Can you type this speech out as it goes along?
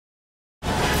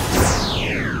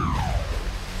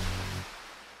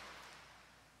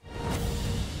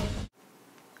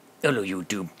Hello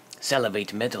YouTube,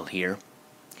 Salivate Metal here,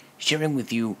 sharing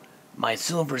with you my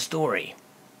silver story.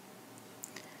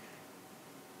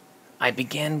 I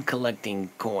began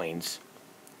collecting coins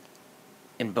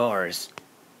and bars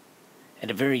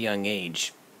at a very young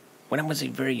age. When I was a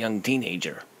very young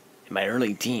teenager, in my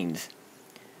early teens,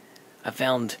 I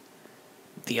found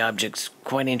the objects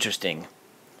quite interesting,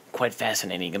 quite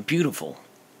fascinating, and beautiful.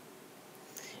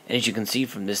 And as you can see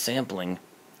from this sampling,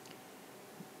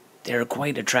 they are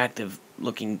quite attractive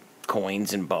looking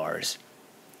coins and bars.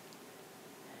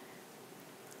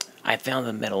 I found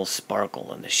the metal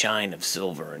sparkle and the shine of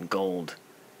silver and gold,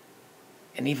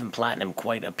 and even platinum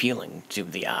quite appealing to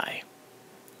the eye.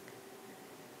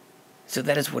 So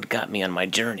that is what got me on my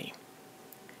journey.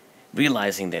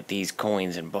 Realizing that these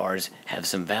coins and bars have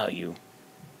some value,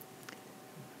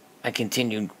 I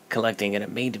continued collecting, and it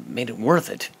made it worth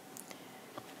it.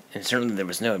 And certainly there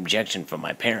was no objection from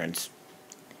my parents,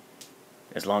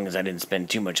 as long as I didn't spend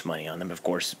too much money on them. Of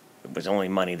course, it was only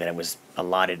money that I was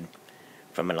allotted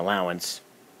from an allowance,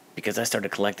 because I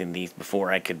started collecting these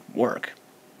before I could work.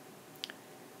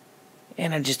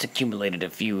 And I just accumulated a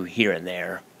few here and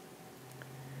there.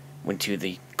 Went to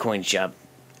the coin shop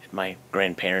at my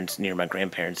grandparents, near my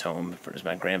grandparents' home. It was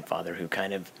my grandfather who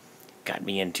kind of got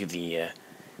me into the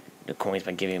coins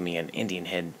by giving me an Indian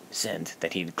head cent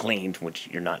that he'd cleaned, which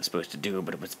you're not supposed to do,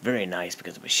 but it was very nice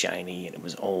because it was shiny and it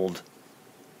was old.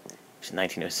 It was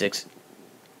 1906.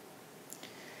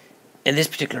 And this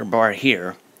particular bar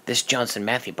here, this Johnson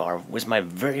Matthey bar, was my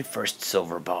very first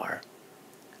silver bar.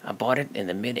 I bought it in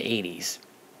the mid-80s,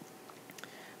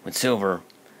 when silver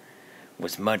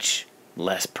was much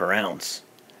less per ounce.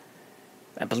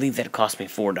 I believe that cost me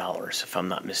 $4, if I'm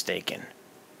not mistaken.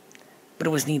 But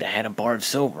it was neat. I had a bar of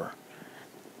silver.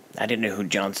 I didn't know who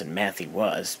Johnson Matthey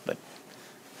was, but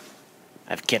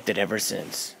I've kept it ever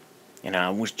since. And I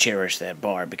always cherish that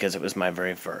bar because it was my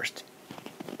very first.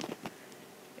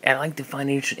 And I like to find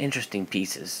interesting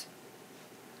pieces.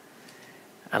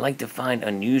 I like to find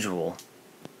unusual,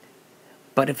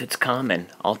 but if it's common,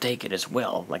 I'll take it as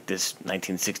well. Like this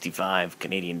 1965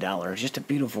 Canadian dollar, just a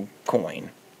beautiful coin.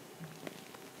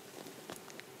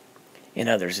 And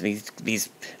others, these,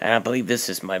 and I believe this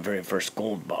is my very first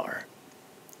gold bar.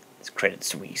 It's Credit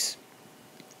Suisse.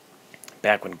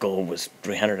 Back when gold was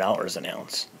 $300 an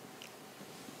ounce.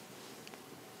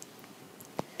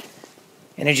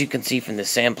 And as you can see from the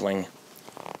sampling,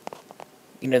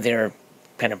 they're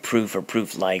kind of proof or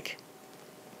proof-like.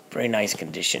 Very nice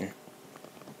condition.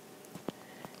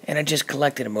 And I just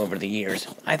collected them over the years.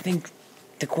 I think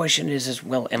the question is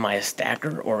well, am I a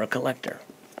stacker or a collector?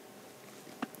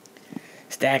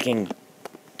 Stacking,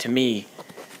 to me,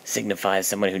 signifies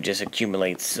someone who just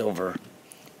accumulates silver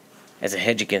as a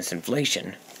hedge against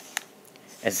inflation,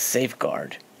 as a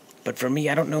safeguard. But for me,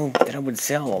 I don't know that I would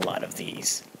sell a lot of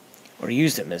these, or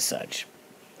use them as such.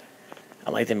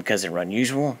 I like them because they're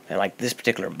unusual, and like this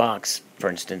particular box, for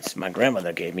instance, my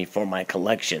grandmother gave me for my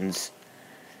collections,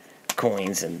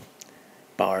 coins and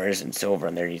bars and silver,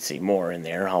 and there you see more in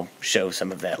there. I'll show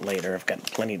some of that later. I've got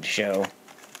plenty to show.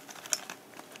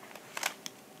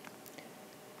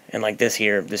 And like this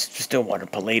here, this Stillwater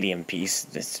palladium piece,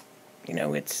 this,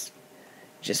 it's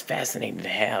just fascinating to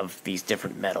have these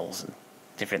different metals and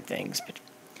different things.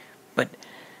 But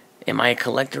am I a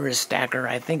collector or a stacker?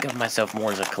 I think of myself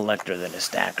more as a collector than a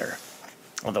stacker.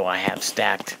 Although I have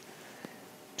stacked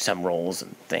some rolls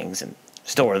and things and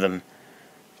store them.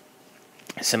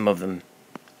 Some of them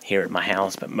here at my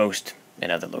house, but most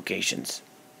in other locations.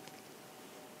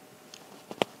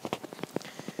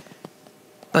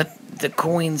 But the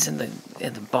coins and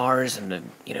the bars and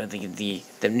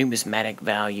the numismatic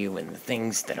value and the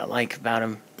things that I like about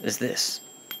them is this.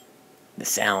 The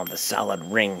sound, the solid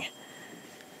ring.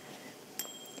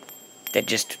 That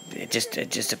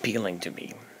just appealing to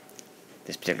me.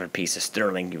 This particular piece of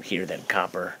sterling, you hear that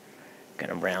copper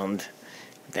kind of round,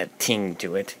 that ting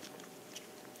to it.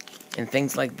 And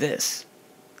things like this.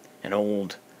 An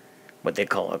old, what they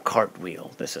call a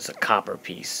cartwheel. This is a copper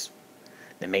piece.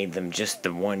 They made them just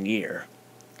the 1 year.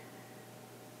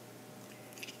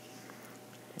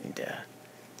 And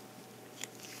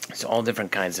so all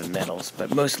different kinds of metals,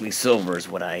 but mostly silver is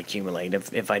what I accumulate.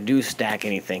 If I do stack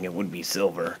anything, it would be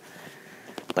silver.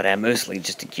 But I mostly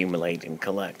just accumulate and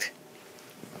collect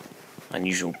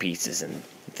unusual pieces and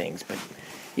things. But,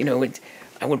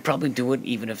 I would probably do it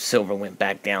even if silver went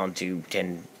back down to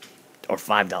 $10 or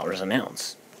 $5 an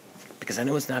ounce. Because I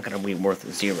know it's not going to be worth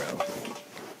zero.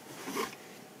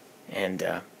 And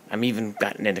I'm even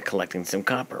gotten into collecting some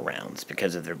copper rounds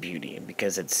because of their beauty and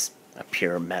because it's a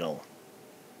pure metal.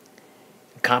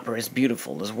 Copper is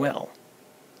beautiful as well.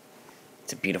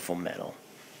 It's a beautiful metal.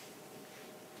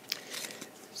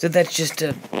 So that's just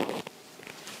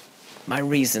my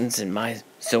reasons and my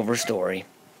silver story.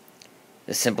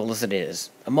 As simple as it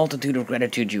is. A multitude of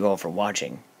gratitude you all for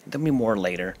watching. There'll be more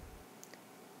later.